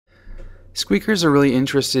Squeakers are really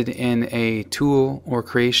interested in a tool or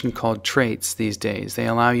creation called traits these days. They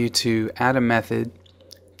allow you to add a method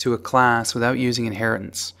to a class without using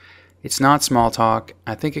inheritance. It's not Smalltalk.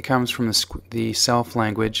 I think it comes from the Self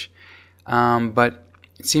language, but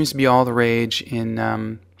it seems to be all the rage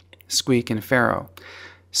in Squeak and Pharo.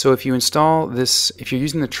 So if you install this, if you're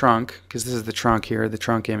using the trunk, because this is the trunk here, the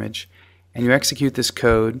trunk image, and you execute this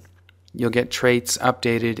code, you'll get traits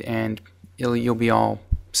updated and you'll be all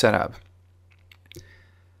set up.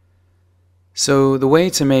 So the way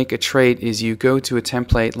to make a trait is you go to a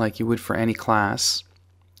template like you would for any class,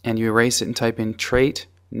 and you erase it and type in trait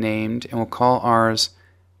named, and we'll call ours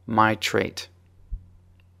myTrait.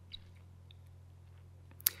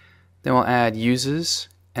 Then we'll add uses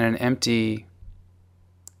and an empty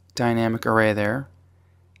dynamic array there.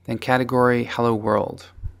 Then category hello world.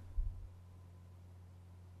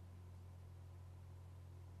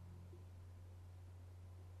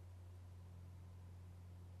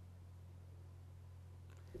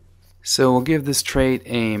 So we'll give this trait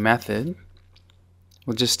a method.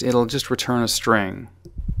 It'll just return a string.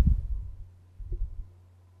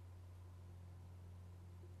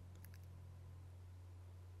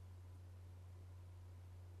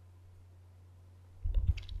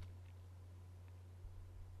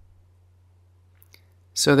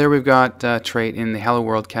 So there we've got trait in the Hello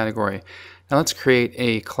World category. Now let's create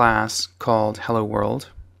a class called Hello World.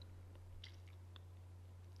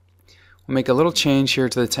 We'll make a little change here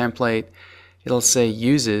to the template. It'll say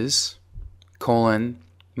uses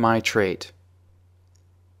myTrait.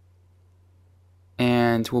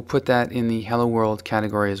 And we'll put that in the Hello World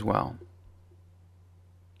category as well.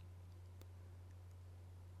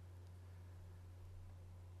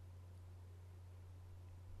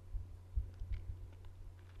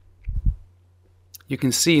 You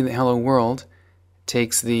can see that Hello World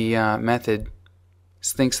takes the method,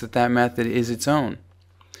 thinks that that method is its own.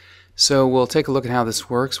 So we'll take a look at how this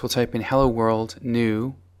works. We'll type in Hello World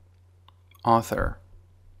new author,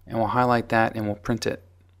 and we'll highlight that and we'll print it.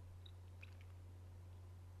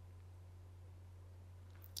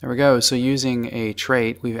 There we go. So using a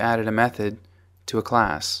trait, we've added a method to a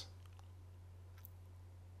class.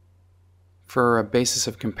 For a basis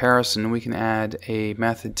of comparison, we can add a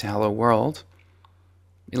method to Hello World.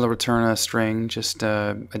 It'll return a string, just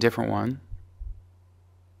a different one.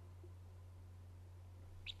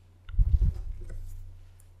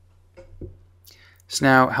 So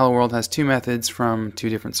now Hello World has two methods from two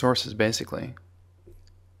different sources, basically.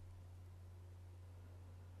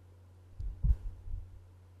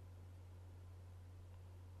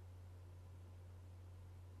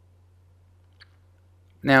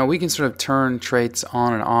 Now we can sort of turn traits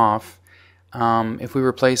on and off. If we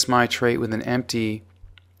replace myTrait with an empty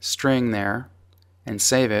string there and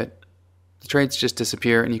save it, the traits just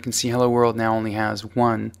disappear, and you can see Hello World now only has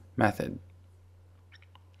one method.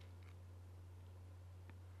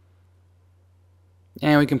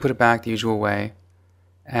 And we can put it back the usual way.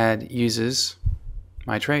 Add uses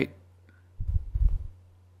myTrait.